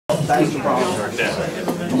That's the problem.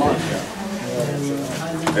 Come on.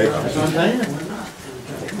 Hey,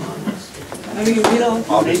 I mean, you know.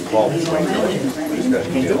 August 12th.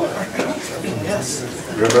 Yes.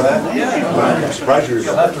 Remember that? Yeah. I'm surprised you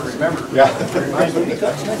You'll have to remember. Yeah.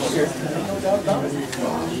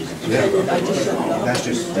 Yeah. That's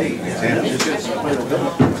just, hey, it's just.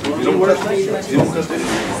 You don't work. You don't cook it.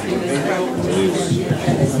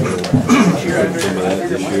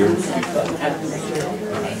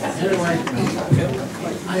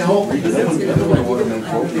 I hope. Appreciate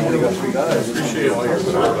all your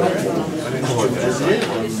stuff.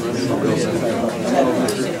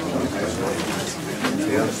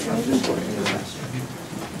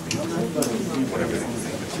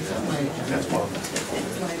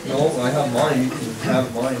 No, I have mine. You can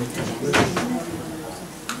have mine.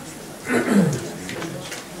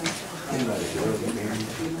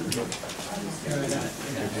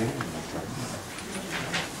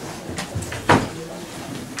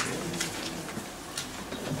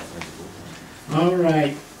 All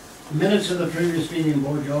right. Minutes of the previous meeting,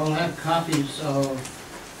 board. You all have copies of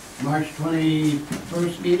March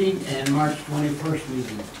 21st meeting and March 21st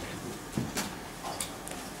meeting.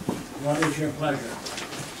 What is your pleasure?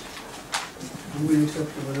 We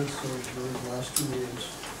accept the minutes of those last 2 meetings.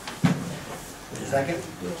 Second?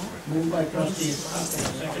 Moved by trustee,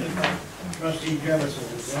 seconded by trustee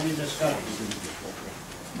Jefferson. Is there any discussion?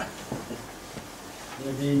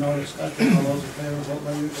 There being no discussion, all those in favor, vote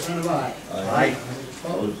by your consent of aye. Aye. Those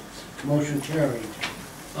opposed, motion carried.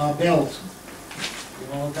 Bills. You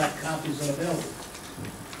all got copies of the bills.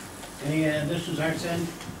 Any additions, Arsen?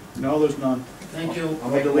 No, there's none. Thank you. I'll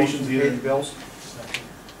make a motion to pay the bills.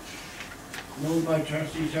 Moved by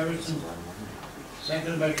trustee Jefferson,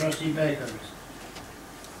 seconded by trustee Baker. Is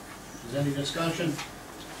there any discussion?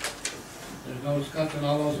 There's no discussion.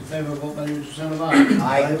 All those in favor, vote by your consent of aye.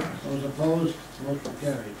 Aye. Those opposed, motion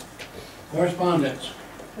carried. Correspondence.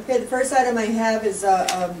 Okay, the first item I have is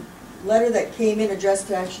a letter that came in addressed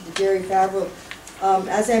to actually to Gary Favreau.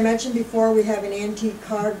 As I mentioned before, we have an antique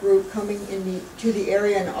car group coming to the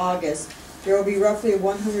area in August. There will be roughly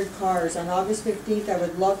 100 cars. On August 15th, I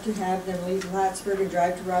would love to have them leave Plattsburgh and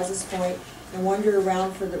drive to Rouses Point and wander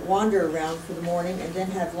around for the morning and then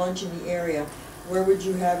have lunch in the area. Where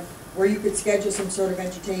you could schedule some sort of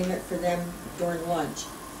entertainment for them during lunch.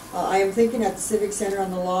 I am thinking at the Civic Center on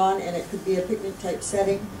the lawn, and it could be a picnic type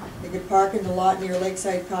setting. They could park in the lot near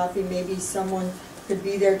Lakeside Coffee. Maybe someone could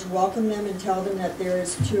be there to welcome them and tell them that there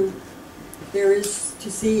is to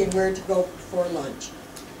see and where to go for lunch.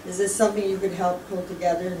 Is this something you could help pull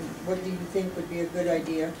together, and what do you think would be a good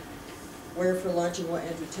idea? Where for lunch and what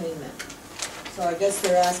entertainment? So I guess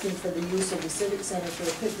they're asking for the use of the Civic Center for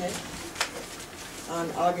a picnic on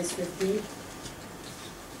August 15th.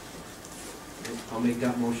 I'll make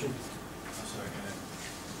that motion.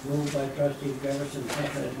 Moved by trustee Jefferson,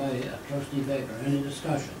 seconded by trustee Baker. Any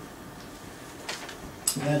discussion?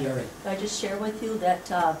 Larry. I just share with you that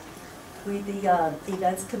the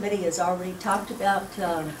events committee has already talked about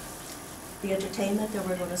the entertainment that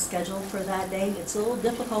we're going to schedule for that day. It's a little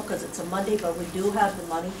difficult because it's a Monday, but we do have the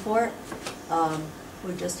money for it.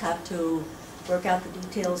 We just have to work out the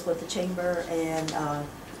details with the chamber and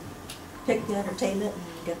pick the entertainment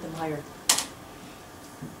and get them hired.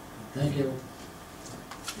 Thank you.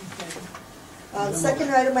 Okay. The second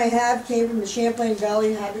item I have came from the Champlain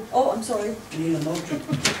Valley Habit. Oh, I'm sorry. Need a motion?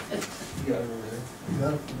 You got it over there. You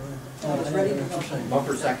got it? I was ready to go.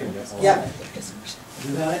 Bumper second, yes. Yeah.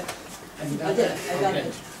 You got it? Have you got I did. that? I got Okay.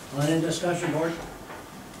 it. On any discussion, board?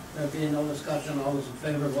 There being no discussion, all those in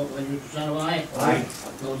favor, vote by your consent of aye. Aye.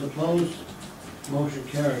 Those opposed, motion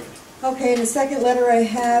carried. Okay, and the second letter I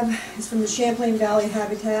have is from the Champlain Valley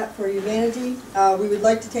Habitat for Humanity. We would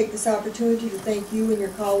like to take this opportunity to thank you and your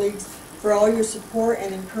colleagues for all your support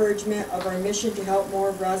and encouragement of our mission to help more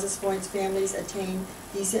of Rouses Point's families attain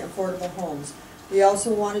decent, affordable homes. We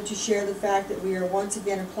also wanted to share the fact that we are once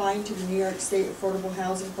again applying to the New York State Affordable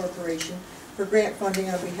Housing Corporation for grant funding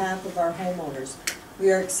on behalf of our homeowners.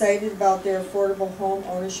 We are excited about their Affordable Home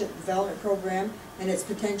Ownership Development Program and its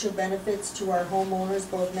potential benefits to our homeowners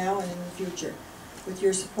both now and in the future. With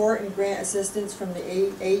your support and grant assistance from the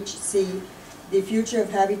AHC, the future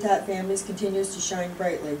of Habitat families continues to shine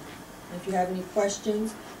brightly. And if you have any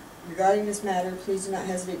questions regarding this matter, please do not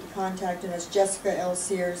hesitate to contact us. Jessica L.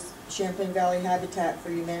 Sears, Champlain Valley Habitat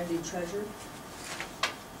for Humanity Treasurer.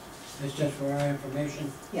 It's just for our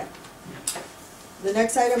information. Yeah. The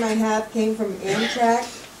next item I have came from Amtrak.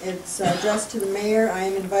 It's addressed to the mayor. I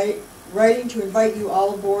am writing to invite you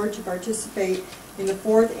all aboard to participate in the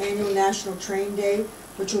 4th Annual National Train Day,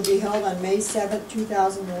 which will be held on May 7th,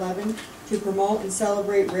 2011, to promote and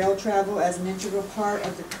celebrate rail travel as an integral part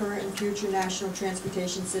of the current and future national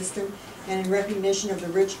transportation system, and in recognition of the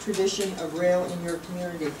rich tradition of rail in your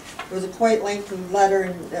community. It was a quite lengthy letter,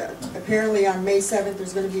 and apparently on May 7th,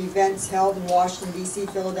 there's going to be events held in Washington, D.C.,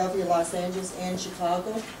 Philadelphia, Los Angeles, and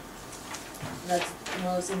Chicago. That's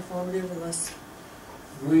most informative unless...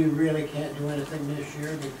 We really can't do anything this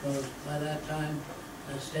year because by that time,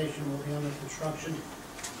 that station will be under construction.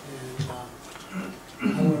 And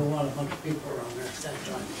I wouldn't want a bunch of people around there at that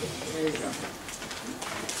time. There you go.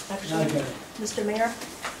 Now I Actually, get it. Mr. Mayor,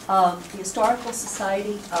 the Historical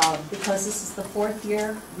Society, because this is the 4th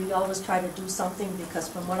year, we always try to do something, because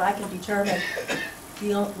from what I can determine,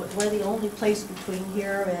 we're the only place between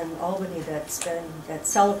here and Albany that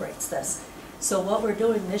celebrates this. So what we're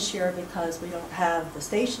doing this year, because we don't have the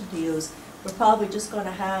station to use, we're probably just going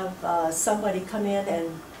to have somebody come in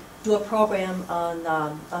and do a program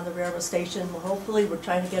on the railroad station. Hopefully, we're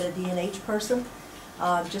trying to get a D&H person.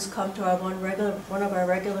 Just come to our one of our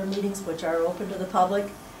regular meetings, which are open to the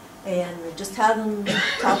public, and just have them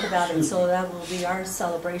talk about it. So that will be our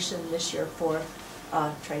celebration this year for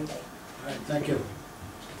Train Day. All right, thank you.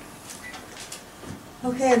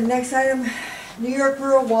 Okay, the next item, New York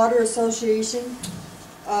Rural Water Association.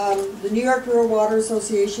 The New York Rural Water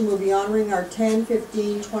Association will be honoring our 10,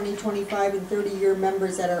 15, 20, 25, and 30-year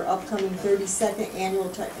members at our upcoming 32nd Annual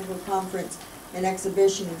Technical Conference and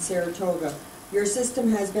Exhibition in Saratoga. Your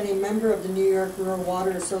system has been a member of the New York Rural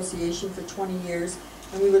Water Association for 20 years,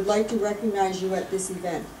 and we would like to recognize you at this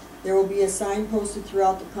event. There will be a sign posted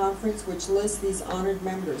throughout the conference which lists these honored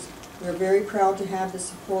members. We are very proud to have the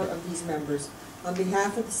support of these members. On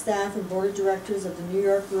behalf of the staff and board of directors of the New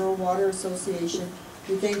York Rural Water Association,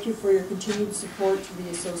 we thank you for your continued support to the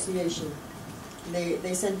association.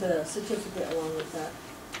 They sent a certificate along with that.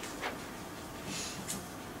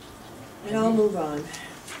 And I'll move on.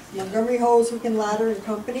 Montgomery Hose, Hook and Ladder and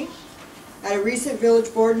Company. At a recent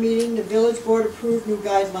village board meeting, the village board approved new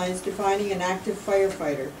guidelines defining an active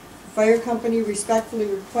firefighter. The fire company respectfully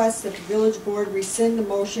requests that the village board rescind the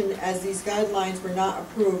motion, as these guidelines were not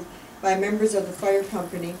approved by members of the fire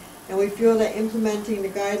company, and we feel that implementing the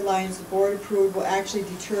guidelines the board approved will actually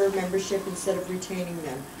deter membership instead of retaining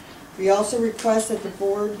them. We also request that the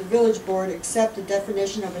village board accept the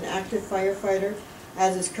definition of an active firefighter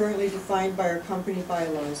as is currently defined by our company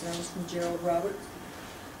bylaws. That was from Gerald Roberts.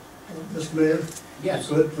 Mr. Mayor? Yes.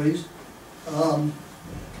 Go ahead, please.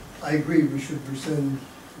 I agree, we should rescind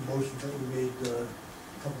the motion that we made a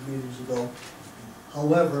couple meetings ago.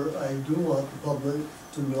 However, I do want the public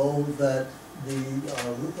to know that the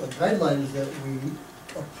guidelines that we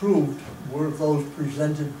approved were those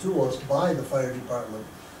presented to us by the fire department.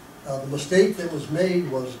 The mistake that was made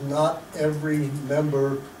was not every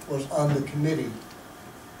member was on the committee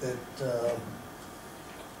that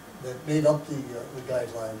made up the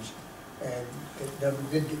guidelines, and it never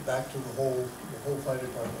did get back to the whole fire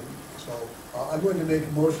department. So I'm going to make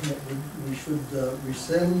a motion that we should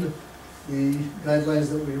rescind the guidelines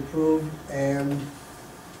that we approved and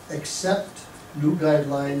accept new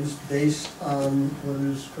guidelines based on what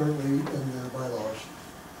is currently in the bylaws.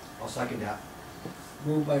 I'll second that.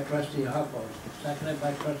 Moved by trustee Huckrow, seconded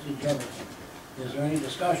by trustee Jefferson. Is there any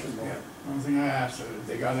discussion, board? One thing I asked,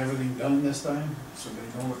 they got everything done this time, so they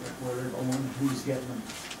know where they're going, who's getting them,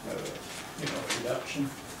 reduction?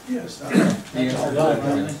 Yes. That's all done,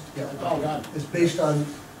 right? Yeah. That's all done. It's based on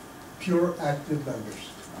pure active members.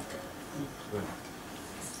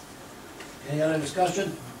 Any other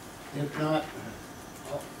discussion? If not,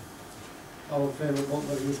 all in favor, vote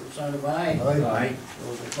by the usual sign of aye. Aye.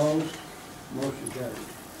 Those opposed, motion carried.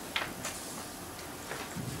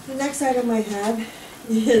 The next item I have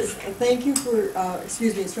is a thank you for,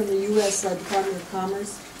 it's from the U.S. Department of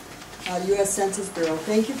Commerce, U.S. Census Bureau.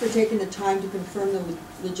 Thank you for taking the time to confirm the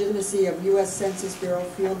legitimacy of U.S. Census Bureau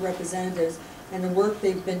field representatives and the work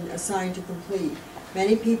they've been assigned to complete.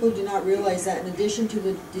 Many people do not realize that in addition to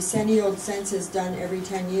the decennial census done every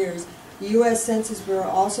 10 years, the U.S. Census Bureau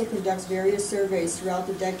also conducts various surveys throughout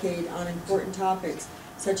the decade on important topics,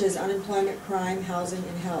 such as unemployment, crime, housing,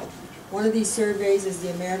 and health. One of these surveys is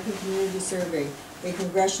the American Community Survey, a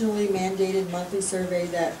congressionally mandated monthly survey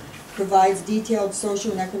that provides detailed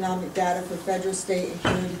social and economic data for federal, state, and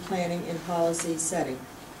community planning and policy setting.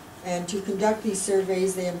 And to conduct these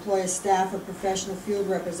surveys, they employ a staff of professional field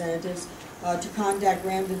representatives to contact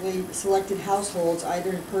randomly selected households,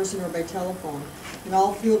 either in person or by telephone. And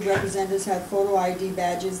all field representatives have photo ID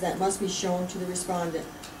badges that must be shown to the respondent.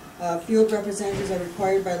 Field representatives are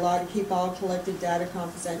required by law to keep all collected data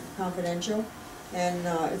confidential. And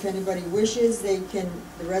if anybody wishes, the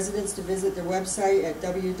residents to visit their website at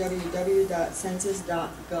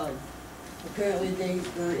www.census.gov. Apparently they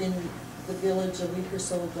were in the village a week or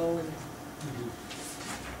so ago and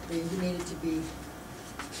they needed to be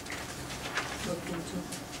looked into.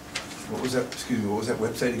 What was that, excuse me, what was that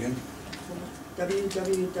website again?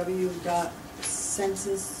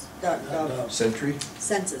 www.census.gov. Sentry?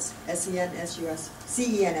 Census, S-E-N-S-U-S,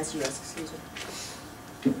 C-E-N-S-U-S, excuse me.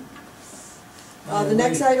 The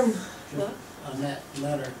next item, On that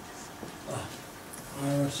letter,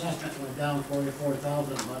 our assessment went down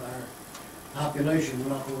 44,000, but our population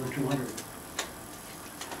went up over 200.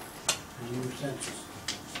 The new census.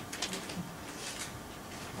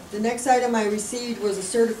 the next item I received was a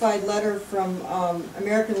certified letter from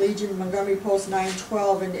American Legion Montgomery Post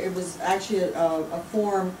 912, and it was actually a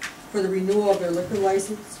form for the renewal of their liquor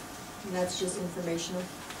license, and that's just informational.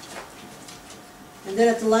 And then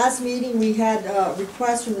at the last meeting, we had a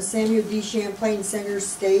request from the Samuel D. Champlain Center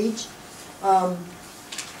Stage.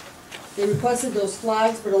 They requested those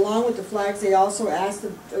flags, but along with the flags, they also asked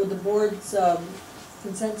the board's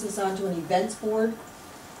consensus onto an events board.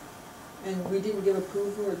 And we didn't give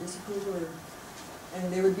approval or disapproval,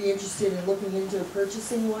 and they would be interested in looking into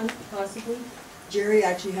purchasing one, possibly. Jerry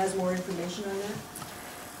actually has more information on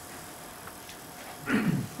that.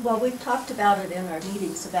 Well, we've talked about it in our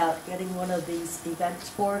meetings about getting one of these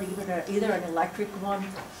events board, either an electric one,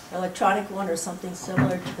 electronic one, or something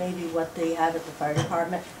similar to maybe what they have at the fire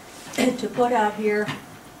department, to put out here.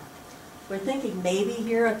 We're thinking maybe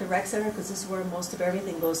here at the rec center, because this is where most of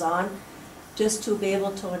everything goes on, just to be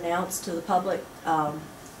able to announce to the public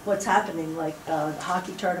what's happening, like the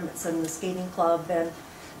hockey tournaments and the skating club and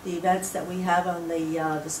the events that we have on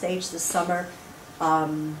the stage this summer.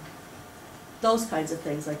 Those kinds of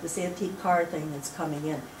things, like this antique car thing that's coming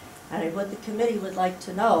in. And what the committee would like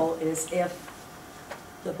to know is if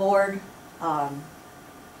the board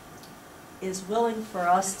is willing for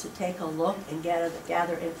us to take a look and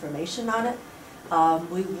gather information on it.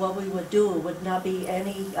 What we would do would not be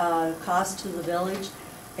any cost to the village,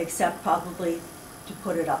 except probably to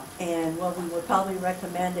put it up. And what we would probably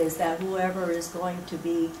recommend is that whoever is going to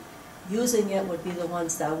be using it would be the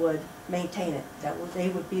ones that would maintain it. They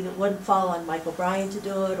would be that wouldn't fall on Mike O'Brien to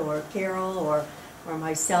do it, or Carol, or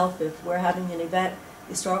myself. If we're having an event,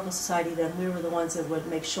 the Historical Society, then we were the ones that would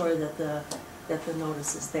make sure that the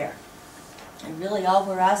notice is there. And really all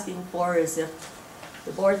we're asking for is if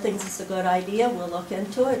the board thinks it's a good idea, we'll look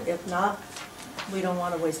into it. If not, we don't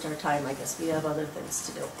want to waste our time. I guess we have other things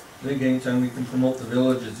to do. I think anytime we can promote the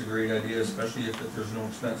village, it's a great idea, especially if there's no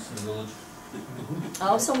expense to the village. I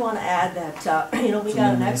also want to add that, we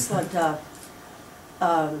got an excellent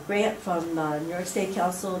grant from New York State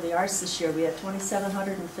Council of the Arts this year. We had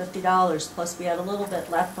 $2,750, plus we had a little bit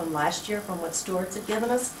left from last year from what Stewart's had given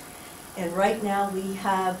us. And right now we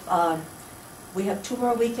have 2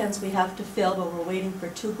 more weekends we have to fill, but we're waiting for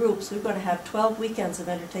 2 groups. We're going to have 12 weekends of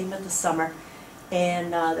entertainment this summer,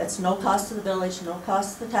 and that's no cost to the village, no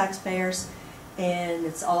cost to the taxpayers, and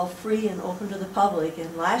it's all free and open to the public.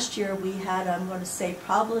 And last year we had, I'm going to say,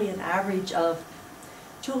 probably an average of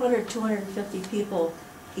 200, 250 people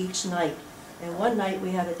each night. And one night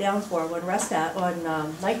we had a downpour when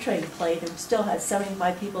Night Train played, and we still had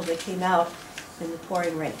 75 people that came out in the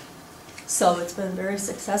pouring rain. So it's been very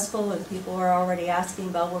successful, and people are already asking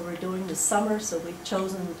about what we're doing this summer. So we've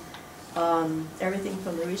chosen everything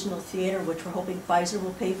from the regional theater, which we're hoping Pfizer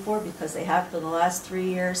will pay for because they have for the last 3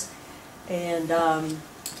 years. And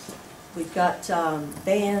we've got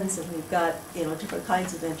bands, and we've got different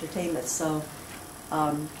kinds of entertainment. So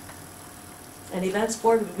an events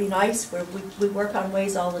board would be nice. We work on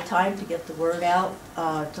ways all the time to get the word out,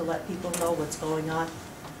 to let people know what's going on.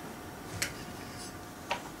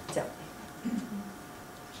 So.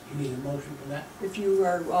 You need a motion for that? If you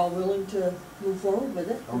are all willing to move forward with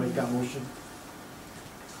it. I'll make that motion.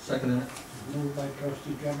 Second it. Moved by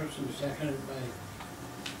trustee Jefferson, seconded by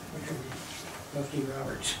trustee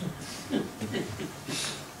Roberts.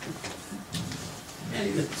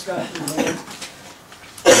 Any discussion, Lord?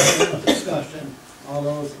 Any discussion? All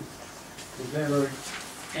those in favor,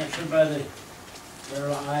 answered by the,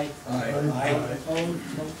 aye. Aye. Aye.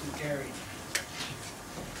 Opposed, motion carried.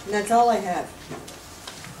 And that's all I have.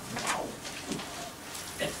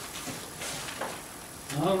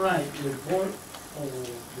 All right, report of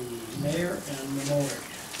the mayor and the board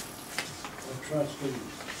of trustees.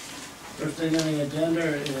 First thing on the agenda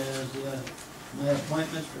is my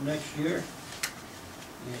appointments for next year.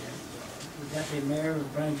 And the deputy mayor is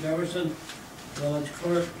Brian Jefferson, village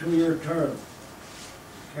clerk, 2-year term.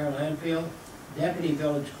 Carol Hanfield, deputy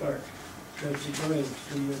village clerk, Tracy Graves,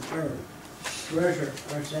 2-year term. Treasurer,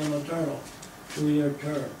 Arsenio Turtle, 2-year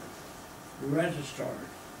term. Registrar,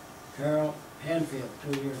 Carol Hanfield,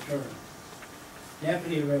 2-year term.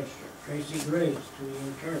 Deputy Register, Tracy Graves,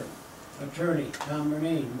 2-year term. Attorney, Tom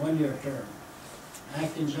Renane, 1-year term.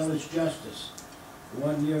 Acting Village Justice,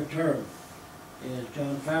 1-year term is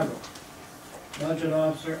John Favreau. Budget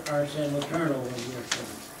Officer, Arsen Letourneau, 1-year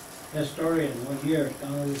term. Historian, 1 year,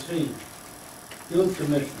 Donna Racine. Youth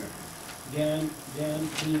Commissioner, Dan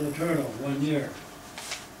T. Letourneau, 1 year.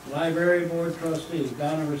 Library Board Trustee,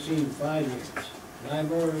 Donna Racine, 5 years.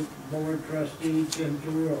 Library Board Trustee, Tim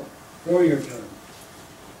Giroux, 4-year term.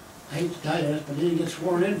 I hate to tell you this, but he didn't get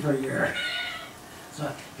sworn in for a year. So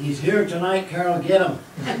he's here tonight, Carol, get him.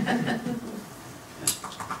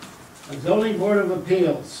 The Zoning Board of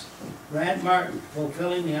Appeals, Brad Martin,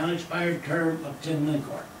 fulfilling the unexpired term of Tim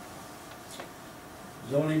Lincourt.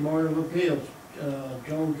 Zoning Board of Appeals,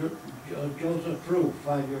 Joseph Prue,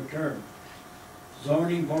 5-year term.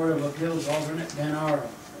 Zoning Board of Appeals alternate, Ben Arrow,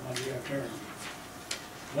 1-year term.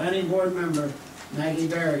 Planning Board member, Maggie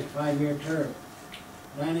Berry, 5-year term.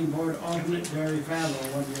 Planning Board alternate, Gary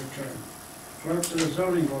Favreau, 1-year term. Clerk to the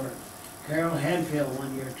Zoning Board, Carol Hadfield,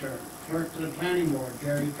 1-year term. Clerk to the Planning Board,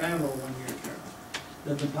 Gary Favreau, 1-year term.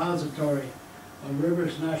 The Depository of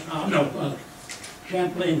Rivers National,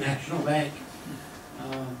 Champlain National Bank,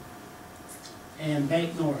 and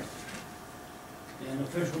Bank North. And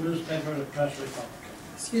official newspaper, the Press Republican.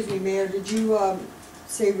 Excuse me, Mayor, did you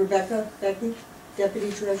say Rebecca Becky,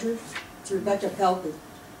 Deputy Treasurer? It's Rebecca Pelkey.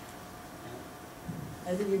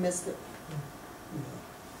 I think you missed it.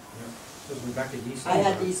 Says Rebecca Dees. I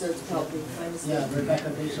had these as Pelkey, my mistake. Yeah, Rebecca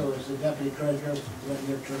Diesel is the Deputy Treasurer,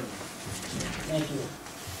 1-year term. Thank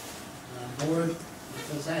you. Board,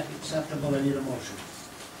 is that acceptable? I need a motion.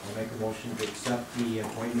 I'll make a motion to accept the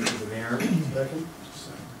appointment of the mayor. Second?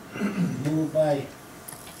 Moved by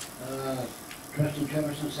trustee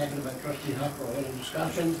Jefferson, seconded by trustee Huckrow. Any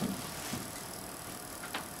discussion?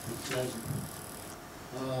 It says,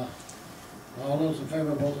 all those in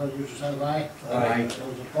favor, both those usual side of aye. Aye.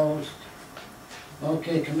 Those opposed?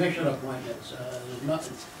 Okay, commission appointments. There's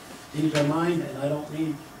nothing, these are mine and I don't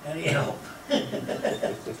need any help.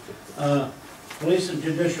 Police and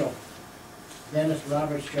Judicial, Dennis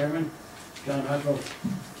Roberts, Chairman, John Huckrow,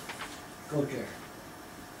 co-chair.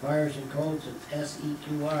 Fires and Codes and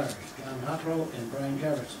SE2Rs, John Huckrow and Brian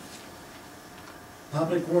Jefferson.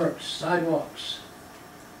 Public Works, Sidewalks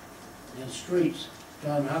and Streets,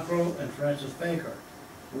 John Huckrow and Francis Baker.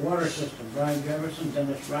 Water System, Brian Jefferson,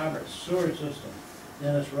 Dennis Roberts. Sewer System,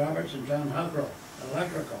 Dennis Roberts and John Huckrow.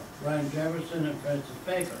 Electrical, Brian Jefferson and Francis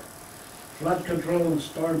Baker. Flood Control and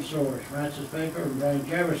Storm Sewers, Francis Baker and Brian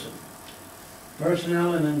Jefferson.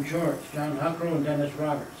 Personnel and Insurance, John Huckrow and Dennis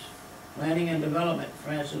Roberts. Planning and Development,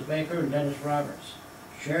 Francis Baker and Dennis Roberts.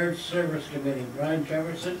 Shared Service Committee, Brian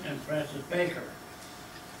Jefferson and Francis Baker.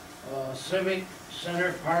 Civic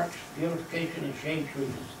Center, Parks, Beautification and Shade Trees,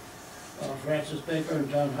 Francis Baker and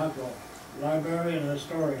John Huckrow. Library and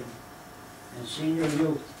Historian, and Seniors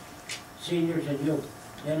and Youth,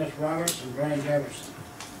 Dennis Roberts and Brian Jefferson.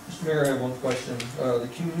 Mr. Mayor, I have one question. The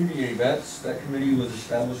community events, that committee was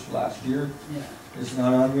established last year. Yeah, It's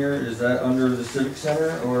not on here. Is that under the Civic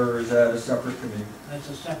Center or is that a separate committee? that's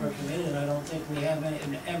a separate committee, and I don't think we have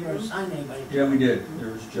ever assigned anybody to it. Yeah, we did. There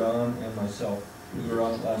was John and myself. We were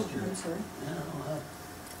on it last year. I'm sorry. Yeah,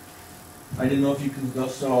 I didn't know if you can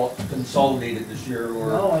consolidate it this year or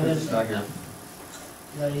No, I if it's didn't. not here.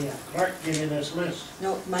 the clerk gave you this list.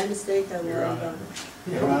 No, my mistake, I will. You're on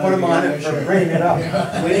Put them on it for bringing it up.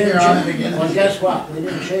 We didn't change, well, guess what? We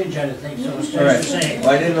didn't change anything, so it stays All right. the same. Well,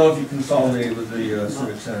 I didn't know if you consolidated with the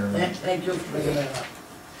Civic Center. Thank you for bringing that up.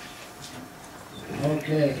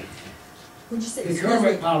 Okay, Would you say, excuse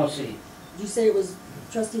procurement me, policy. did you say it was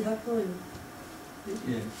trustee Huckrow and,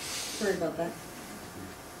 Yeah. sorry about that.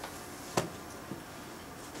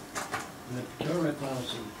 The procurement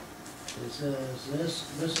policy, it says,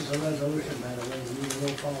 this is a resolution, by the way, we need a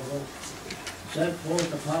roll call vote. Set forth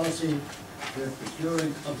the policy for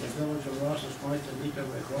procuring of the village of Rouses Point to meet the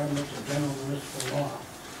requirements of general municipal law.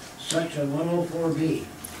 Section 104B.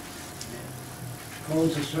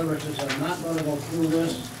 Codes and services are not going to go through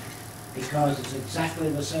this because it's exactly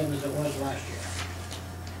the same as it was last year.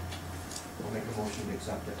 I'll make a motion to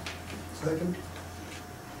accept it. Second?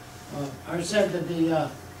 I said that the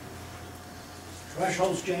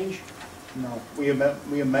thresholds changed. No, we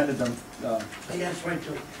amended them, That's right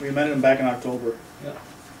too. we amended them back in October. Yep.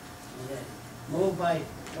 Okay. Moved by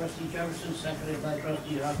trustee Jefferson, seconded by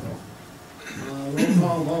trustee Huckrow. Roll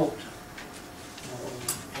call vote.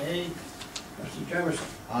 Okay, trustee Jefferson,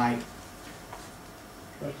 Aye.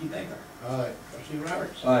 trustee Baker, Aye. trustee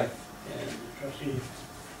Roberts, Aye. and trustee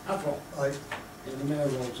Huckrow, Aye. and the mayor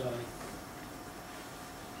votes aye.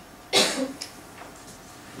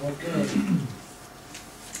 Okay.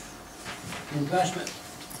 Investment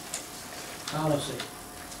policy.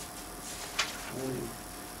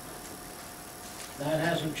 That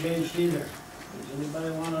hasn't changed either. Does anybody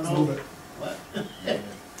wanna know? Move it. What?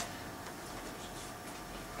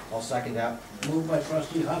 I'll second that. Moved by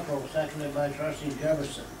trustee Huckrow, seconded by trustee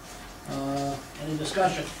Jefferson. Any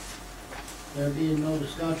discussion? There being no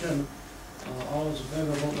discussion, all those in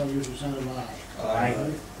favor, vote by the usual sign of aye.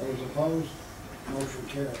 Aye. Those opposed, motion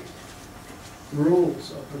carried.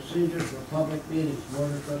 Rules of procedure for public meetings,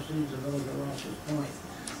 Board of Trustees of Village of Rouses Point.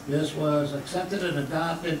 This was accepted and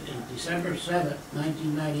adopted in December 7th,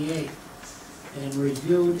 1998, and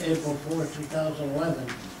reviewed April 4th, 2011,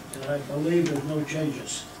 and I believe there's no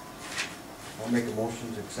changes. I'll make a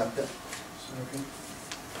motion to accept it. Second.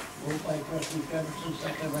 Moved by trustee Jefferson,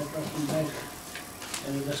 seconded by trustee Baker.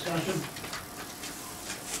 Any discussion?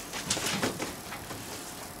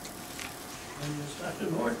 Any discussion,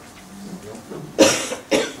 board?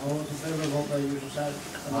 All those in favor, vote by the usual sign.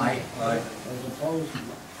 Aye. Aye. Those opposed,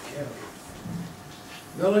 carried.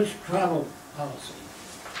 Village travel policy.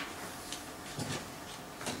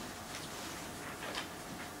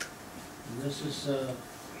 And this is,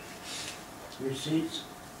 receipts,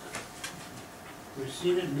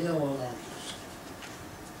 receipted meal allowances.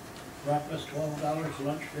 Breakfast $12,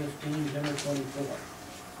 lunch $15, dinner $24.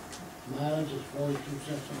 Mileage is 42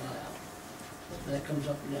 cents a mile. That comes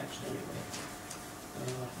up next anyway.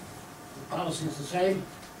 The policy is the same.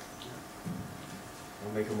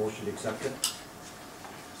 I'll make a motion to accept it.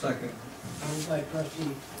 Second. Moved by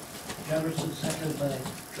trustee Jefferson, seconded by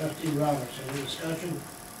trustee Roberts. Any discussion?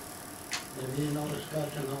 There being no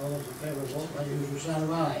discussion, all those in favor, vote by the usual sign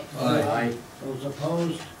of aye. Aye. Those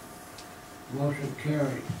opposed, motion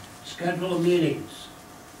carried. Schedule of meetings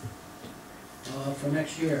for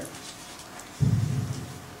next year.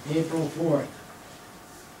 April 4th,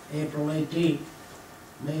 April 18th,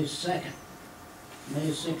 May 2nd, May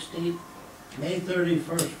 16th, May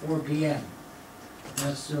 31st, 4 p.m.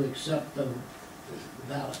 That's to accept the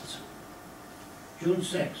ballots. June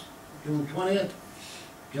 6th, June 20th,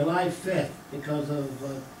 July 5th, because of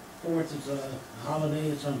 4th is a holiday,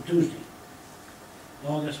 it's on Tuesday.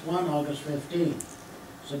 August 1, August 15th,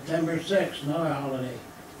 September 6th, another holiday.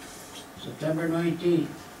 September 19th,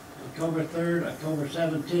 October 3rd, October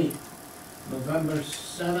 17th, November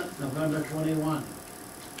 7th, November 21,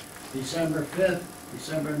 December 5th,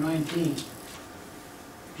 December 19th,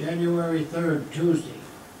 January 3rd, Tuesday,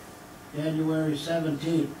 January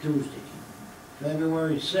 17th, Tuesday,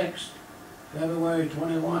 February 6th, February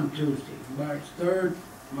 21, Tuesday, March 3rd,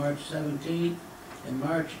 March 17th, and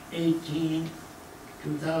March 18,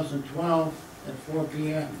 2012 at 4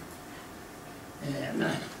 p.m.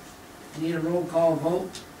 And need a roll call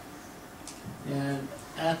vote. And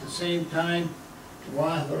at the same time, to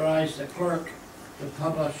authorize the clerk to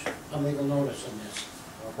publish a legal notice on this.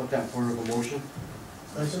 I'll put that in form of a motion.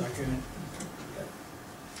 Second.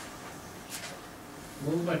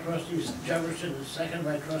 Moved by trustee Jefferson and seconded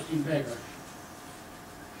by trustee Baker.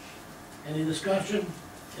 Any discussion?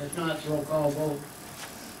 If not, roll call vote.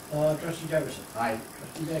 Trustee Jefferson. Aye.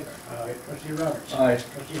 Trustee Baker. Aye. Trustee Roberts. Aye.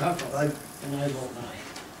 Trustee Huckrow. Aye. And I vote aye.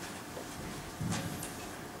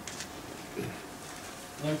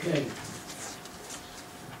 Okay.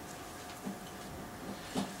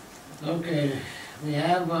 Okay, we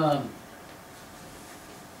have,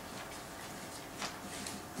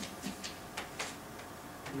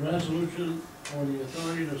 resolution for the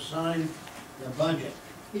authority to sign the budget.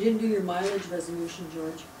 You didn't do your mileage resolution,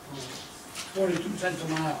 George. 42 cents a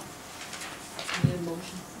mile. Need a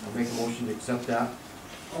motion? I'll make a motion to accept that.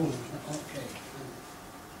 Oh, okay.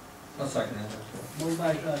 I'll second that. Moved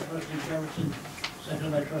by trustee Jefferson,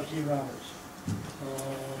 seconded by trustee Roberts.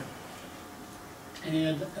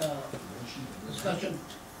 And, discussion?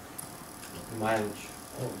 Mileage.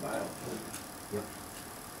 Oh, wow. Yep.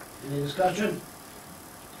 Any discussion?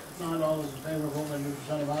 If not, all those in favor, vote by usual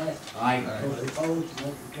sign of aye. Aye. Those opposed,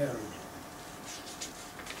 motion carried.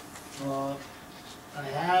 I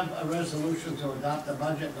have a resolution to adopt the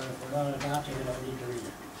budget, but if we're not adopting it, I need to read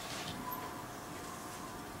it.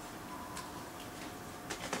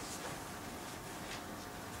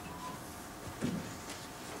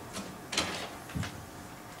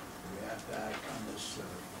 We have to act on this, here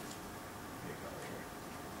you go here.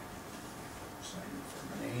 Sign it for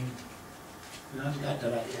my name. And I've got to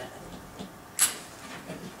that yet.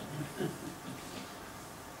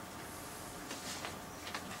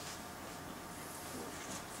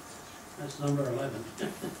 That's number 11.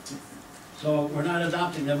 So we're not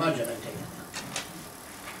adopting the budget, I take it.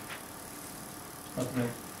 Okay.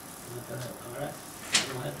 Not that, all right,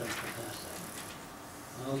 I don't have to pass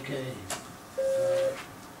that. Okay.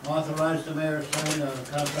 authorize the mayor to sign a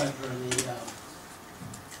contract for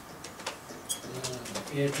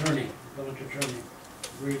the attorney, village attorney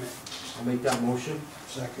agreement. I'll make that motion.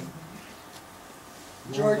 Second.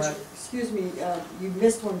 George, Moved excuse me, you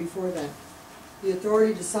missed one before that. The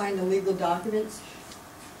authority to sign the legal documents.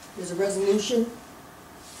 There's a resolution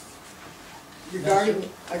regarding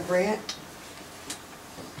a grant.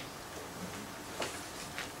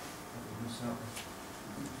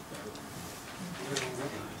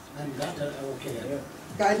 by- And got that, okay.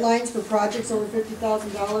 Guidelines for projects over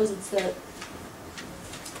 $50,000, it's that,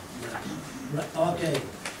 Right, okay,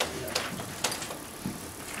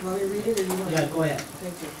 you want me to read it or you want? yeah, go ahead,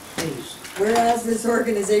 Thank you. please. Whereas this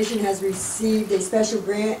organization has received a special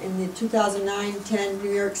grant in the 2009-10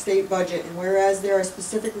 New York State budget, and whereas there are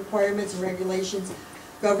specific requirements and regulations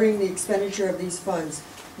governing the expenditure of these funds.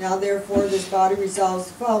 Now therefore, this body resolves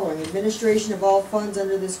the following. Administration of all funds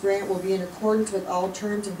under this grant will be in accordance with all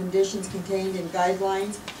terms and conditions contained in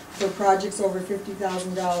guidelines for projects over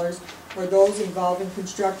 $50,000 or those involving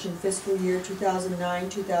construction fiscal year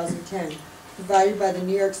 2009-2010. Provided by the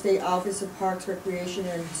New York State Office of Parks, Recreation,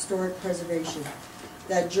 and Historic Preservation.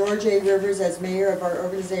 That George A. Rivers, as mayor of our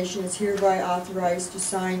organization, is hereby authorized to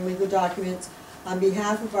sign legal documents on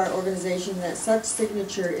behalf of our organization, that such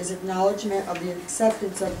signature is acknowledgement of the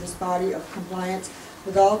acceptance of this body of compliance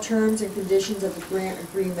with all terms and conditions of the grant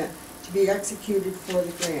agreement to be executed for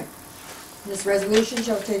the grant. This resolution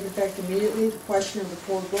shall take effect immediately. The question of the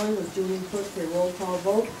foregoing was duly put for a roll call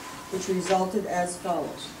vote, which resulted as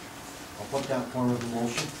follows. I'll put that form of the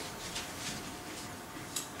motion.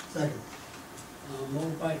 Second.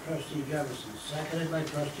 Moved by trustee Jefferson, seconded by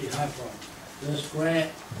trustee Huckrow. This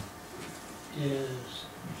grant is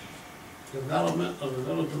development of the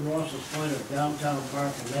village of Ross's Point of downtown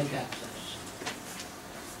park and lake access.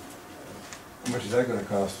 How much is that gonna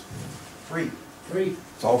cost? Free. Free.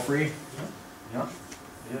 It's all free? Yeah,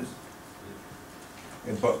 it is.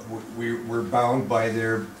 But we're bound by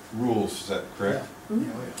their rules, is that correct? Mhm.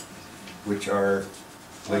 Which are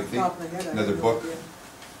Off the lengthy? top of my head, I Another have no book? idea.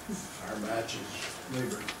 Our matches,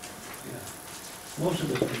 labor. Yeah. Most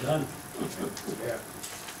of it's been done. Yeah.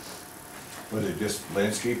 Was it just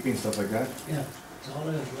landscaping, stuff like that? Yeah, it's all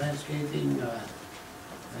in landscaping, I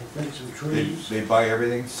think some They, trees. they buy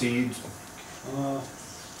everything, seeds? I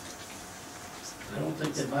don't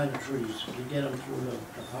think they buy the trees, we get them through the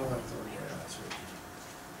power authority.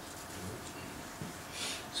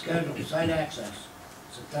 Schedule, site access,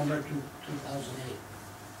 September 2008.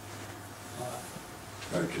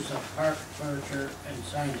 Purchase of park furniture and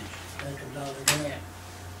signage, that comes out of the grant.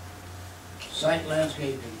 Site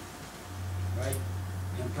landscaping, right,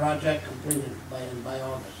 and project completed by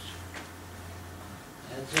August.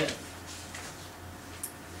 That's it.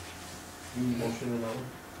 You need a motion on that one?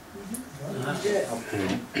 Uh-huh. You did. I'll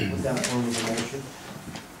put that form of the motion.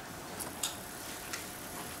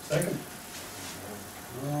 Second.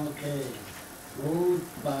 Okay,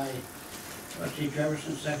 moved by trustee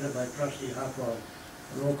Jefferson, seconded by trustee Huckrow.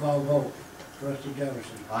 Roll call vote, trustee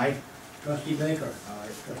Jefferson. Aye. Trustee Baker. Aye.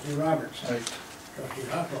 Trustee Roberts. Aye. Trustee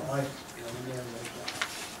Huckrow. Aye. Gentleman there votes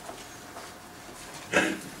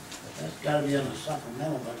aye. That's gotta be on the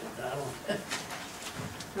supplemental budget, I don't.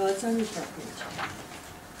 No, it's on your front page.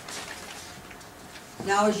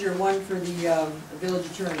 Now is your one for the village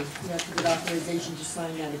attorney. You have to get authorization to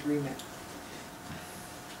sign that agreement.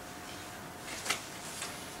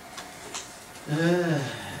 Yeah.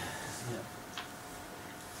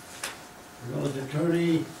 Village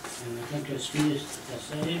attorney, and I think his fee is the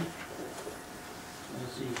same.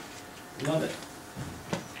 Let's see, love it.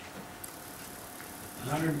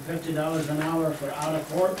 $150 an hour for out of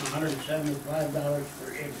court, $175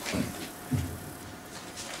 for in court.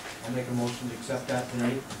 I'll make a motion to accept that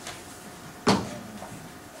tonight.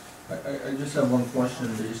 I just have one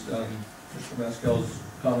question based on Mr. Maskell's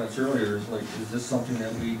comments earlier, is like, is this something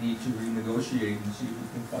that we need to renegotiate and see if we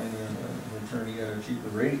can find an attorney at a cheaper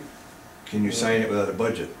rate? Can you sign it without a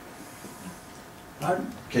budget? Pardon?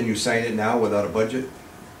 Can you sign it now without a budget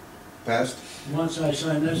passed? Once I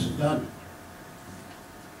sign this, it's done.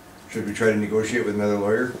 Should we try to negotiate with another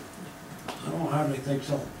lawyer? I don't hardly think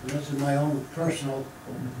so. This is my own personal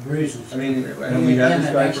reasons. I mean, and we had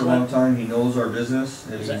this guy for a long time, he knows our business,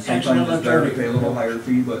 and He's an sometimes excellent it's better to attorney. pay a little higher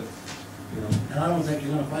fee, but, you know. And I don't think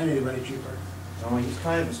you're gonna find anybody cheaper. No, he's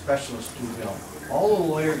kind of a specialist too, you know. All the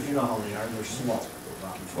lawyers, you know how they are, they're slow.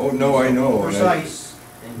 Oh, no, I know. and I- Precise,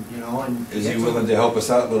 and, you know, and. Is he willing to help us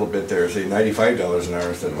out a little bit there, say $95 an hour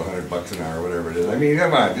instead of $100 an hour, whatever it is? I mean,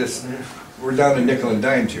 come on, just, we're down to nickel and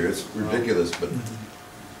dime here, it's ridiculous, but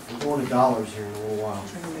We're going to dollars here in a little while.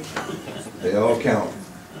 Trying to make it. they all count.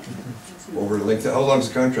 Over the length, how long's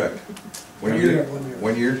the contract? 1 year? 1 year.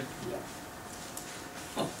 1 year?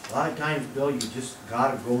 A lot of times, Bill, you just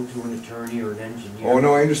gotta go to an attorney or an engineer. Oh,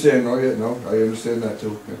 no, I understand, oh, yeah, no, I understand that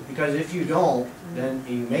too. Yeah. Because if you don't, then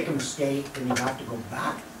you make a mistake, then you have to go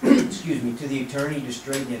back, excuse me, to the attorney to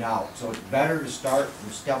straighten it out. So it's better to start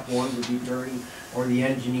from step one with the attorney or the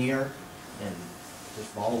engineer and just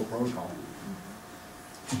follow the protocol.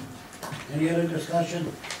 Any other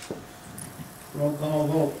discussion? Roll call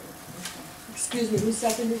vote. Excuse me, who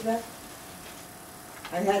seconded that?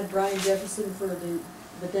 I had Brian Jefferson for the,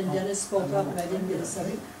 but then Dennis spoke up and I didn't get a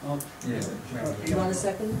second. Oh, Yeah. You want a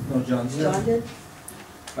second? No, John, John did?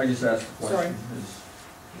 I just asked the Sorry. question. Is-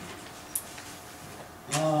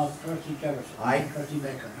 Trustee Jefferson. Aye. Trustee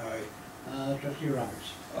Baker. Aye. Trustee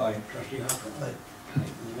Roberts. Aye. Trustee Huckrow. Aye. And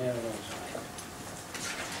the mayor votes aye.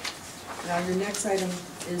 Now, your next item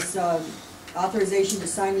is authorization to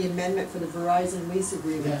sign the amendment for the Verizon lease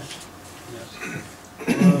agreement. Yes,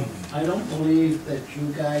 yes. I don't believe that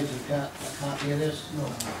you guys have got a copy of this. No.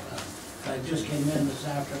 I just came in this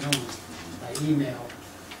afternoon by email,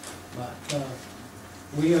 but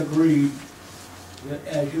we agreed, that,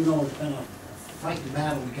 as you know, it's been a fighting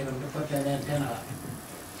battle to get them to put that antenna up.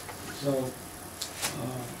 So,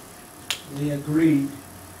 we agreed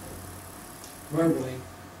verbally,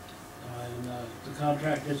 and the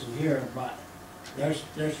contract isn't here, but they're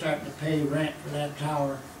starting to pay rent for that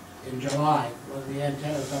tower in July, whether the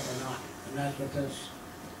antenna's up or not, and that's what this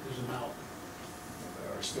is about.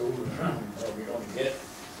 Or still, probably gonna get,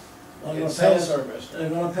 Well, get they're cell gonna pay us, service. they're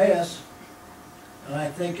gonna pay us, and I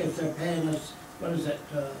think if they're paying us, what is it,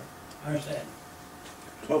 Arsen,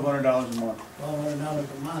 $1,200 a month. $1,200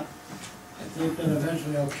 a month, I think that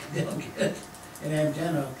eventually they'll get an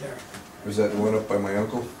antenna up there Was that the one up by my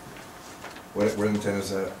uncle? Where antenna is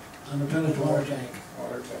that? on the village water tank.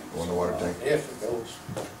 Water tank. On the water tank. If it goes.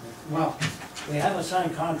 Well, we have a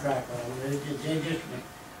signed contract on it, they just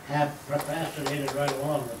have procrastinated right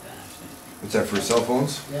along with that. What's that, for cell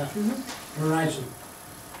phones? Yeah, Verizon.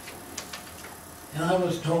 And I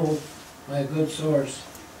was told by a good source,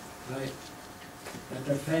 right, that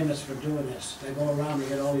they're famous for doing this. They go around and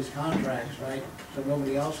get all these contracts, right, so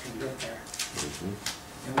nobody else can get there.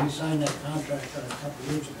 And we signed that contract a couple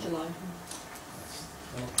of years ago. July.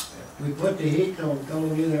 So we put the heat to them,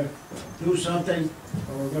 told them either do something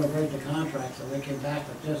or we're gonna break the contract. So they came back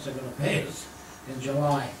with this, they're gonna pay us in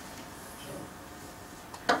July.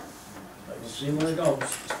 So we'll see where it goes.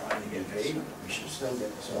 It's fine to get paid, we should still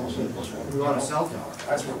get the cell service. We want a cell tower.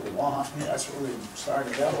 That's what we want, that's what we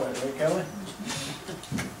started out with, right, Kelly?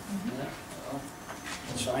 Yeah.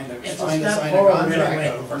 It's fine to, It's it's a fine to step sign a forward, contract, anyway.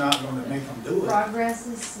 but if we're not gonna make them do it. Progress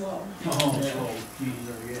is slow. Oh, so,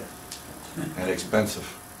 geez, And expensive.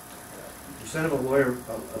 You sent him a letter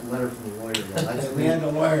from the lawyer, though. That's We had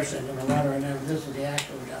the lawyer send them a letter and then this is the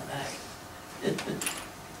actual we got back.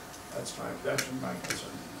 that's fine, that's my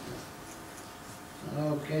concern.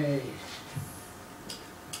 Okay,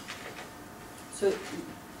 So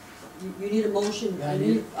you need a motion, Yeah, I you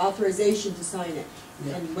need- need authorization to sign it.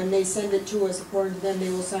 yeah, And when they send it to us, according to them, they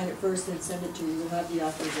will sign it first and send it to you. You'll have the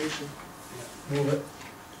authorization. move it.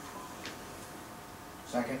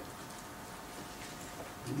 Second?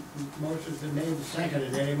 Motion's been made and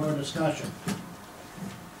seconded. Any more discussion?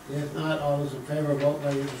 If not, all those in favor, vote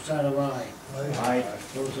by your side of aye. Aye.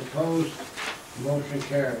 Those opposed, motion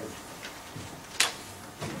carried.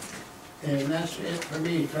 And that's it for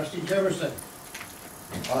me. Trustee Jefferson.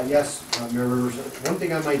 Yes, members, one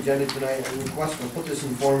thing on my agenda tonight, I request, we'll put this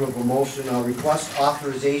in form of a motion, request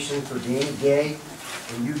authorization for Danny Gay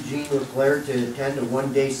and Eugene Leclerc to attend a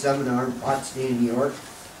one-day seminar in Potsdam, New York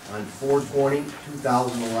on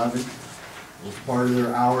 4/20/2011. As part of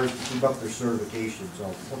their hours to keep up their certification, so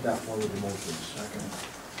I'll put that forward of the motion. Second.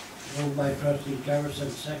 Moved by trustee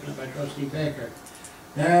Jefferson, seconded by trustee Baker.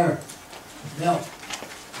 There, Bill,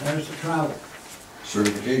 there's the travel.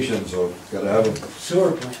 Certification, so gotta have them.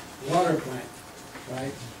 Sewer plant, water plant,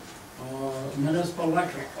 right? Municipal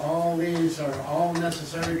electric, all these are all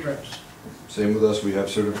necessary trips. Same with us, we have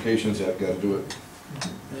certifications, I've gotta do it.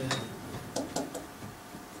 And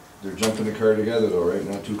They're jumping the car together though, right?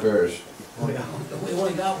 Not two cars. Oh, yeah. we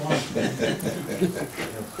only got one.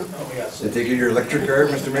 Oh, we got They taking your electric car,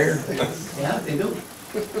 Mr. Mayor? Yeah, they do.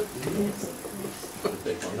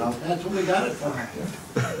 You know, That's what we got it for,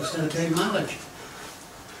 instead of paying mileage.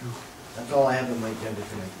 that's all I have on my agenda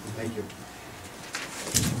tonight. Thank you.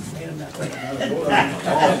 Wait a minute.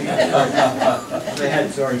 Go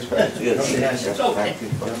ahead, sorry. It's okay.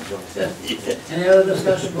 Any other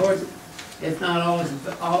discussion, board? If not, all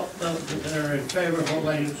those that are in favor, vote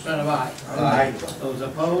by your side of aye. Aye. Those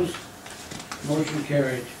opposed, motion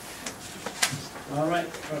carried. All right,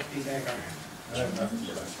 trustee Baker. I have nothing to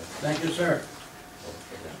say. Thank you, sir.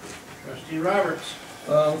 Trustee Roberts.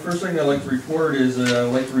 First thing I'd like to report is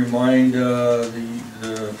I'd like to remind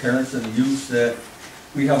the parents and the youth that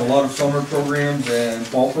we have a lot of summer programs and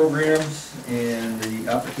fall programs, and the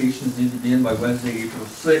applications need to be in by Wednesday, April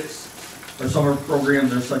 6th. Our summer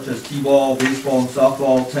programs are such as t-ball, baseball and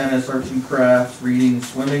softball, tennis, arts and crafts, reading,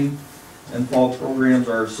 swimming, and fall programs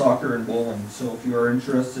are soccer and bowling. So if you are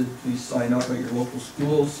interested, please sign up at your local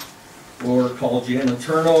schools or call Jan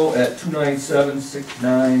Letourneau at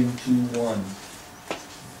 297-6921.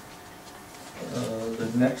 The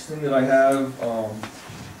next thing that I have,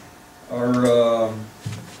 our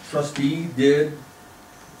trustee did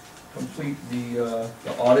complete the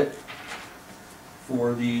audit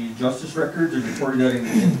for the justice records and reported that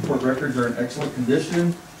in court records are in excellent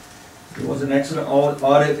condition. It was an excellent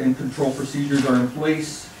audit and control procedures are in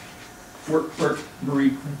place. Court Clerk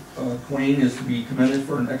Marie Quain is to be commended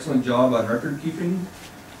for an excellent job on record keeping.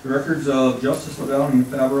 The records of Justice LaValle and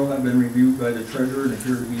Favreau have been reviewed by the treasurer and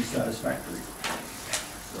appear to be satisfactory.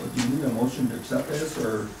 So do you need a motion to accept this,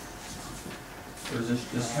 or is this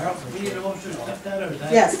just? Harold, we need a motion to accept that, or is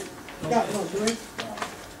that? Yes. Okay. Yeah, no, do it.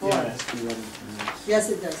 Hold on. Yes,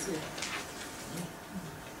 it does, yeah.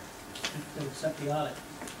 To accept the audit.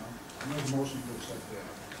 I make a motion to accept that.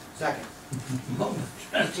 Second.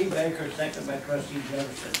 Trustee Baker, second by trustee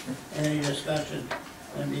Jefferson. Any discussion?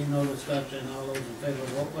 There being no discussion, all those in favor,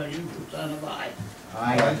 vote by you, sign of aye.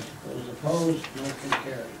 Aye. Those opposed, motion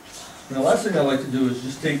carried. And the last thing I'd like to do is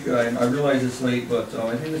just take, and I realize it's late, but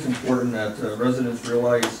I think it's important that residents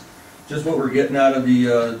realize just what we're getting out of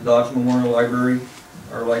the Dodge Memorial Library.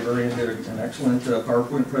 Our librarian did an excellent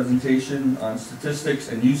PowerPoint presentation on statistics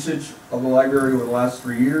and usage of the library over the last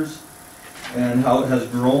 3 years and how it has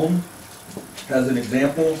grown. As an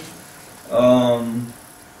example, our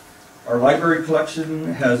library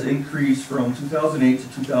collection has increased from 2008 to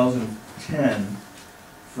 2010.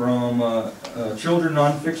 From children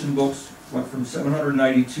nonfiction books went from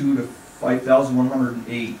 792 to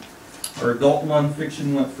 5,108. Our adult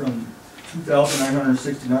nonfiction went from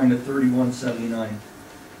 2,969 to 3,179.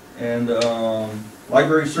 And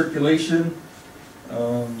library circulation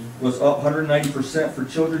was up 190% for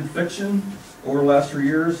children fiction over the last 3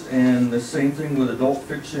 years, and the same thing with adult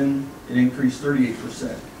fiction, it increased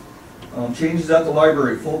 38%. Changes at the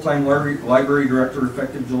library, full-time library director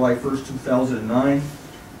effective July 1st, 2009.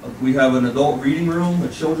 We have an adult reading room, a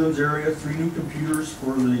children's area, 3 new computers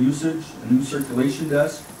for the usage, a new circulation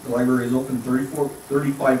desk. The library is open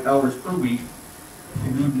 35 hours per week.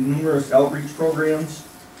 We do numerous outreach programs,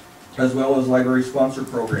 as well as library sponsor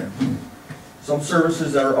programs. Some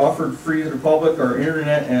services that are offered free to the public are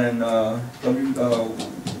internet and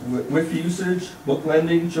Wi-Fi usage, book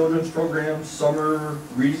lending, children's programs, summer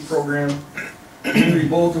reading program, community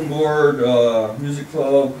bulletin board, music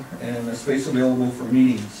club, and a space available for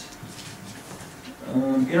meetings.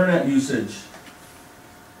 Internet usage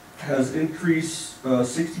has increased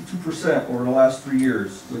 62% over the last 3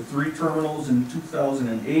 years, with 3 terminals in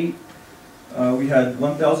 2008. We had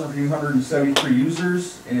 1,373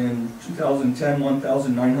 users. In 2010,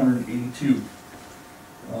 1,982.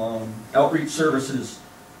 Outreach services.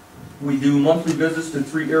 We do monthly visits to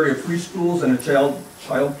 3 area preschools and a child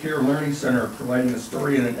care learning center, providing a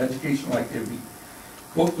story and an educational activity.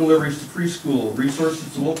 Book deliveries to preschool,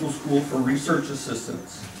 resources to local school for research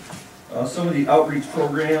assistance. Some of the outreach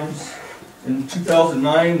programs. In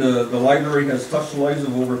 2009, the library has touched the lives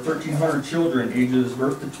of over 1,300 children ages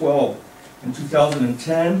birth to 12. In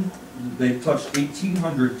 2010, they've touched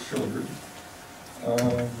 1,800 children.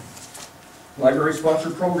 Library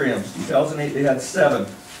sponsored programs. 2008, they had 7.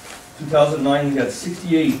 2009, we had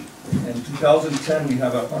 68. And 2010, we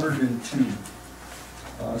have 102.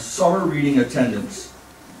 Summer reading attendance.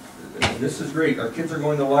 This is great. Our kids are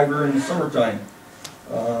going to the library in the summertime.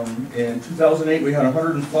 In 2008, we had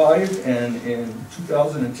 105, and in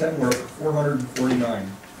 2010, we're up to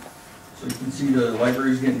 449. So you can see the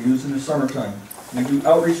library is getting used in the summertime. We do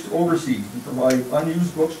outreach to overseas. We provide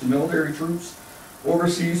unused books to military troops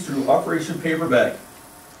overseas through Operation Paperback.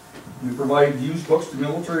 We provide used books to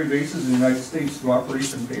military bases in the United States through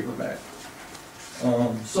Operation Paperback.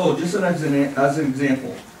 So just as an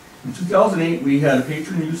example, in 2008 we had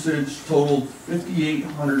patron usage totaled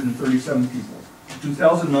 5,837 people. In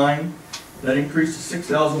 2009 that increased to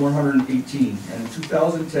 6,118, and in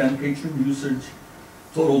 2010 patron usage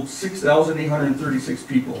totaled 6,836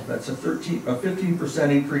 people. That's a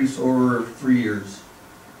 15% increase over 3 years.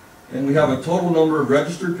 And we have a total number of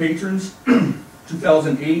registered patrons.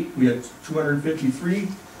 2008 we had 253,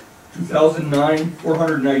 2009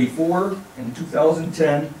 494, and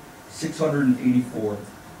 2010 $684.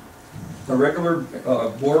 The regular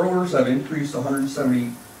borrowers have increased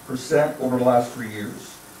 170% over the last 3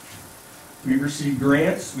 years. We received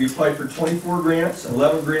grants. We applied for 24 grants.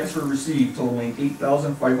 11 grants were received, totaling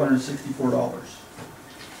 $8,564.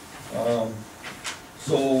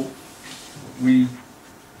 So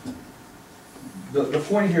the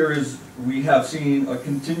point here is we have seen a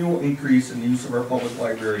continual increase in the use of our public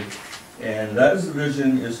library. And that is the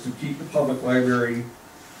vision, is to keep the public library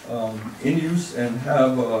in use and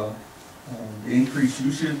have the increased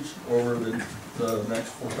usage over the next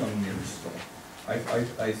forthcoming years. So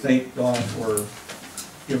I thank Dawn for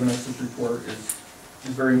giving us this report. It's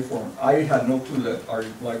very informative. I had no clue that our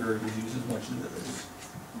library was used as much as it is.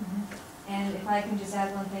 And if I can just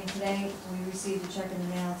add one thing, today we received a check in the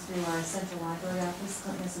mail through our central library office,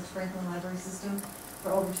 Clinton Franklin Library System,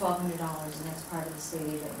 for over $1,200, and that's part of the state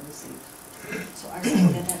aid that we received. So I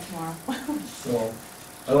will get that tomorrow. So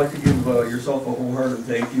I'd like to give yourself a wholehearted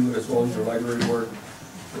thank you, as well as your library board.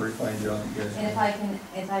 Very fine job, you guys. And if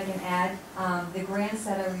I can add, the grants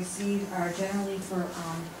that I received are generally for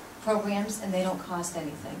programs, and they don't cost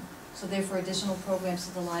anything. So they're for additional programs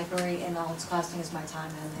to the library, and all it's costing is my time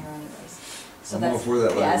in there anyways. So I'm all that's, for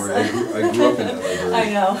that yes. library. I grew up in that library.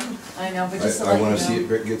 I know, but just to let I you know. want to see it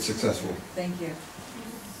get successful. Thank you.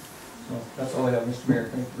 So that's all I have, Mr. Mayor.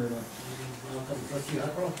 Thank you very much. Welcome, trustee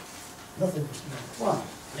Huckrow. Nothing, Mr. Mayor. Well,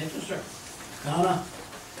 thank you, sir. Donna,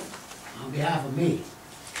 on behalf of me,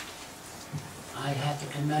 I have to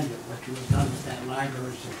commend you, what you have done with that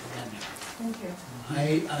library superintendent. Thank you.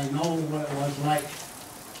 I know what it was like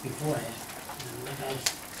beforehand, and like I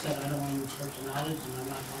said, I don't want to use personalities, and I'm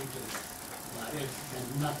not going to, but it's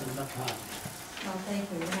been nothing but positive. Well, thank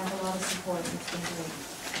you. We have a lot of support, and it's been great.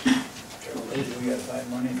 We gotta find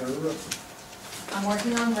money for a roof. I'm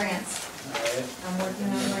working on grants. Alright. I'm working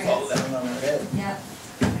on Fall grants. down on our head. Yep.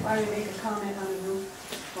 Want to make a comment on the roof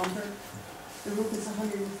bumper? The roof is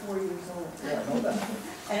 104 years old. Yeah, no doubt.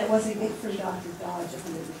 And it was a gift from Dr. Dodge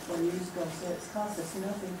 104 years ago, so it's cost us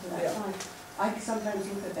nothing for that Yeah. time. I sometimes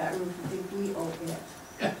look at that roof and think we owe it.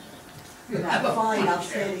 Yeah. For that fine,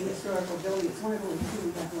 outstanding historical building, it's one of only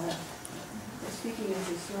two we have left. Speaking as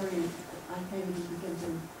a historian, I can't even begin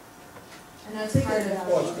to. And that's part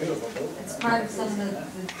Oh, it's of, beautiful building. it's part of some of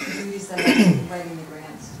the duties that I'm writing the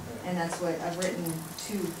grants. And that's what I've written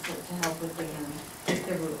to help with the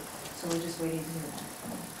roof. So we're just waiting to hear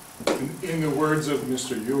that. In the words of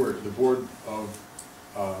Mr. Ewart, the board of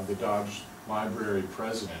the Dodge Library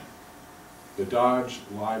president, the Dodge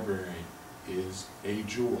Library is a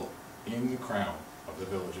jewel in the crown of the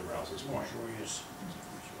village of Rouses Point. Sure is.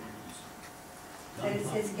 And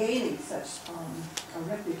it's gaining such a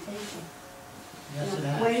reputation. Yes, You it know,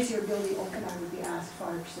 has. when is your building open, I would be asked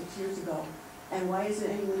 5 or 6 years ago. And why isn't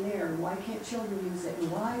anyone there? And why can't children use it?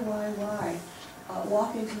 And why?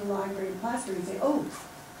 Walk into the library in Plattsburgh and say, oh,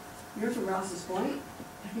 you're from Rouses Point?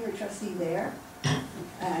 I hear a trustee there.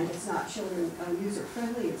 And it's not children user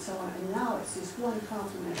friendly and so on. And now it's just one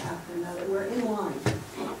compliment after another. We're in line.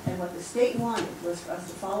 And what the state wanted was for us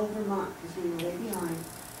to follow Vermont, because we were way behind,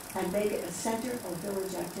 and make it a center of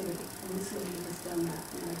village activity. And this lady has done that.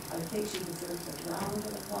 And I think she deserves a round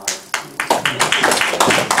of applause.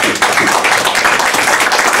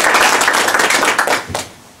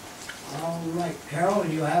 All right, Carol, do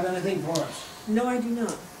you have anything for us? No, I do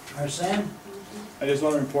not. Or Sam? I just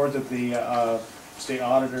want to report that the state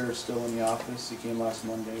auditor is still in the office. He came last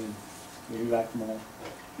Monday and he'll be back tomorrow.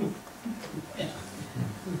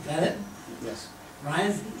 Got it? Yes.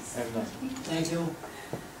 Ryan? And nothing. Thank you.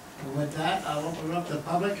 And with that, I'll open it up to the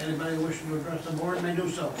public. Anybody wishing to address the board may do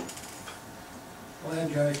so. Go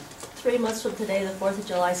ahead, Jerry. 3 months from today, the 4th of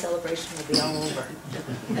July celebration will be all over.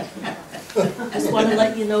 Just want to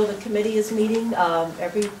let you know the committee is meeting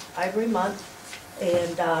every month,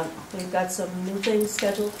 and we've got some new things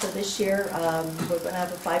scheduled for this year. We're going to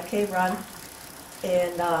have a 5K run,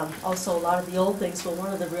 and also a lot of the old things, but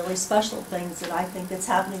one of the really special things that I think that's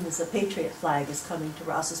happening is the Patriot flag is coming to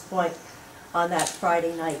Rouses Point on that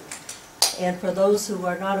Friday night. And for those who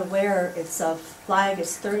are not aware, it's a flag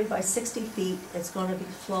is 30 by 60 feet. It's going to be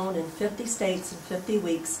flown in 50 states in 50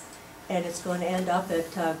 weeks, and it's going to end up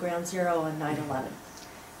at Ground Zero on 9/11.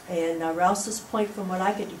 And Rouses Point, from what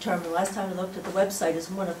I could determine, last time I looked at the website, is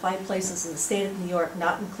one of 5 places in the state of New York,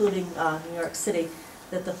 not including New York City,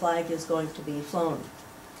 that the flag is going to be flown.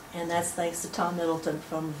 And that's thanks to Tom Middleton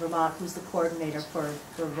from Vermont, who's the coordinator for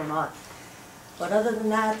Vermont. But other than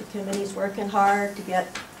that, the committee's working hard to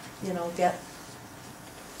get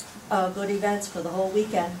good events for the whole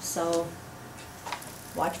weekend, so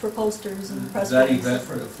watch for posters and press That releases. event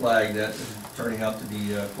for the flag, that is turning out to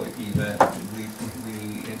be quite the event. We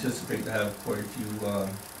anticipate to have quite a few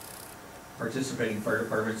participating fire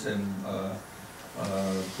departments and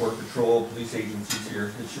border patrol, police agencies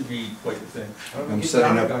here. It should be quite the thing.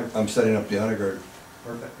 I'm setting up the honor guard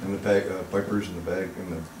Perfect. and the bag, pipers and the bag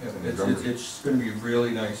and the drummers. It's going to be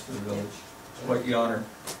really nice for the village. It's quite the honor.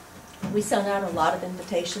 We sent out a lot of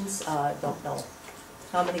invitations, don't know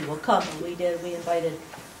how many will come, but we invited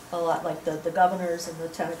a lot, like the governors and the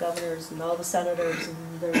lieutenant governors and all the senators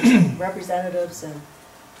and their representatives, and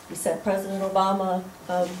we sent President Obama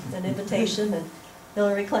an invitation, and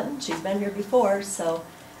Hillary Clinton, she's been here before, so,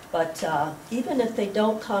 but even if they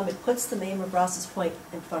don't come, it puts the name of Rouses Point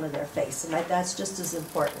in front of their face, and that's just as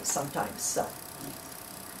important sometimes, so.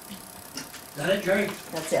 Is that it, Jerry?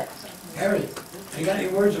 That's it. Harry, you got any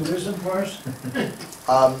words of wisdom for us?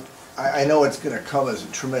 I know it's going to come as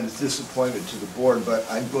a tremendous disappointment to the board, but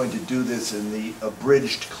I'm going to do this in the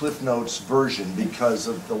abridged Cliff Notes version because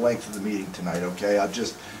of the length of the meeting tonight, okay? I'll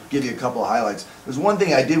just give you a couple of highlights. There's one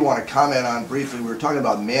thing I did want to comment on briefly. We were talking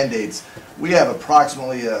about mandates. We have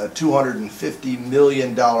approximately a $250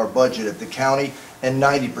 million budget at the county, and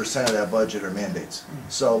 90% of that budget are mandates.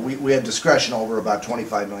 So we had discretion over about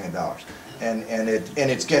 $25 million, and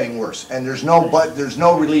it's getting worse. And there's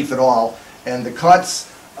no relief at all. And the cuts,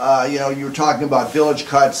 you know, you were talking about village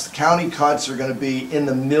cuts. The county cuts are going to be in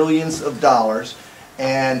the millions of dollars.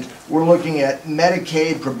 And we're looking at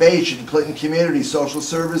Medicaid, probation, Clinton Community, social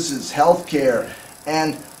services, health care.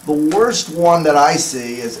 And the worst one that I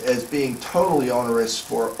see as being totally onerous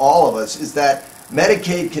for all of us is that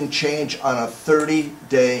Medicaid can change on a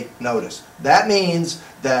 30-day notice. That means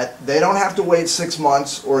that they don't have to wait 6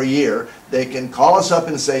 months or a year. They can call us up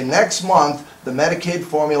and say, next month the Medicaid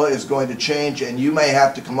formula is going to change and you may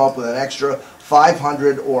have to come up with an extra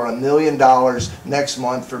 $500 or $1 million next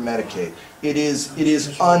month for Medicaid. It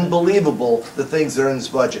is unbelievable the things that are in this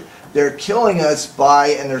budget. They're killing us by,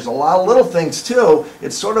 and there's a lot of little things too,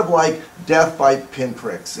 it's sort of like death by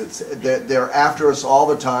pinpricks. They're after us all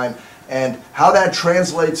the time, and how that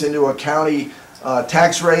translates into a county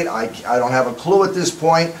tax rate, I don't have a clue at this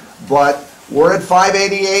point, but we're at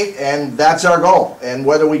 588 and that's our goal. And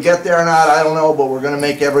whether we get there or not, I don't know, but we're going to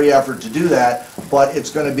make every effort to do that. But it's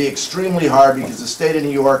going to be extremely hard because the state of New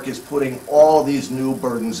York is putting all these new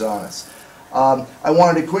burdens on us. I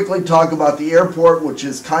wanted to quickly talk about the airport, which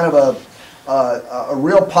is kind of a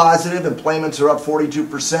real positive. Employments are up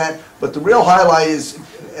 42%. But the real highlight is,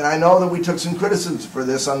 and I know that we took some criticism for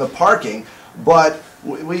this on the parking, but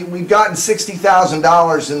we've gotten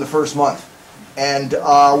 $60,000 in the first month. And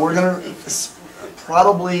we're going to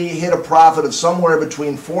probably hit a profit of somewhere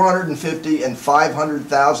between $450,000 and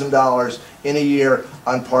 $500,000 in a year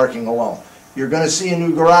on parking alone. You're going to see a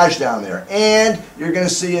new garage down there, and you're going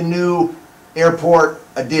to see a new airport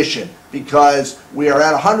addition because we are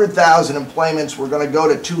at 100,000 employments. We're going to go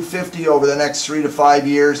to 250 over the next 3 to 5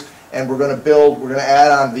 years, and we're going to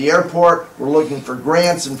add on to the airport. We're looking for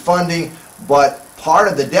grants and funding, but part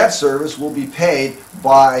of the debt service will be paid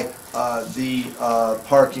by the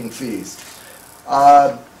parking fees.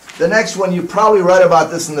 The next one, you probably read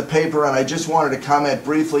about this in the paper, and I just wanted to comment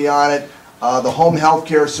briefly on it. The home health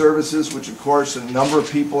care services, which of course a number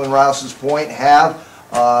of people in Rouses Point have.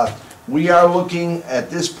 We are looking at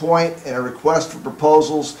this point in a request for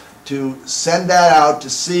proposals to send that out to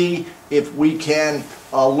see if we can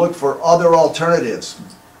look for other alternatives.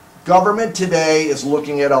 Government today is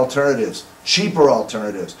looking at alternatives, cheaper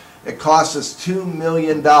alternatives. It costs us $2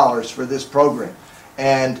 million for this program.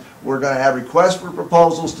 And we're going to have requests for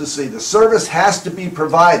proposals to see. The service has to be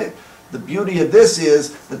provided. The beauty of this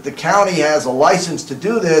is that the county has a license to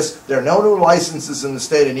do this. There are no new licenses in the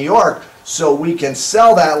state of New York, so we can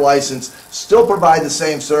sell that license, still provide the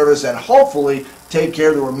same service, and hopefully take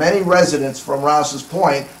care. There were many residents from Rouses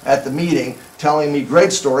Point at the meeting telling me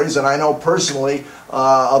great stories, and I know personally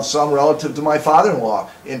of some relative to my father-in-law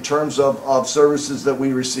in terms of services that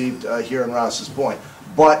we received here in Rouses Point.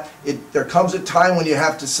 But there comes a time when you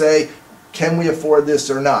have to say, can we afford this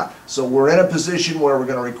or not? So we're in a position where we're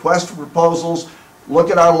going to request for proposals, look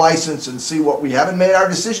at our license and see what we haven't made our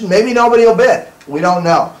decision. Maybe nobody will bid. We don't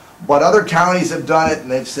know. But other counties have done it and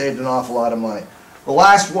they've saved an awful lot of money. The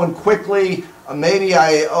last one quickly, maybe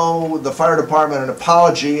I owe the fire department an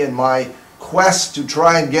apology in my quest to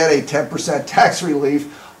try and get a 10% tax relief.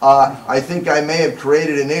 I think I may have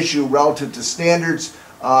created an issue relative to standards.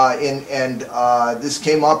 This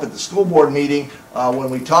came up at the school board meeting when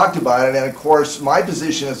we talked about it, and of course my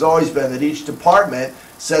position has always been that each department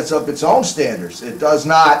sets up its own standards. It does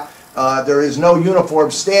not, there is no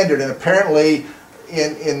uniform standard, and apparently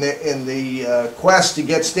in the quest to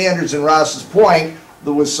get standards in Rouses Point,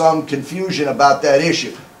 there was some confusion about that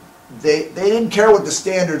issue. they didn't care what the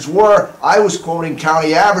standards were. I was quoting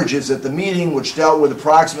county averages at the meeting, which dealt with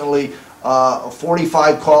approximately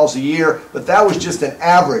 45 calls a year, but that was just an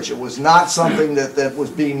average. It was not something that was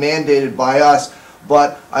being mandated by us.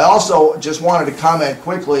 But I also just wanted to comment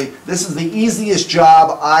quickly, this is the easiest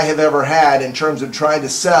job I have ever had in terms of trying to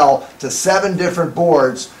sell to 7 different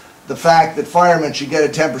boards the fact that firemen should get a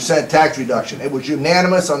 10% tax reduction. It was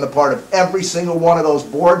unanimous on the part of every single one of those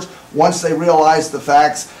boards once they realized the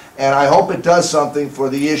facts, and I hope it does something for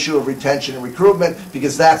the issue of retention and recruitment,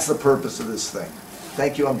 because that's the purpose of this thing.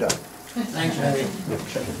 Thank you, I'm done. Thanks, Eddie.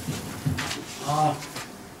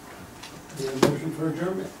 The motion for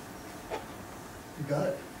adjournment. You got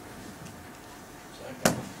it.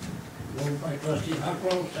 Second. Moved by trustee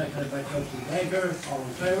Huckrow, seconded by trustee Baker, all in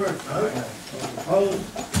favor? All opposed?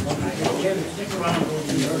 Motion carried. Stick around, we'll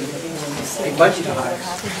be heard. Hey, budget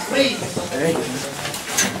Please.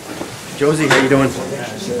 Josie, how you doing?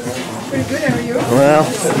 Pretty good, how are you? Well,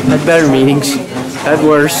 had better meetings, had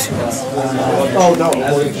worse. Oh, no.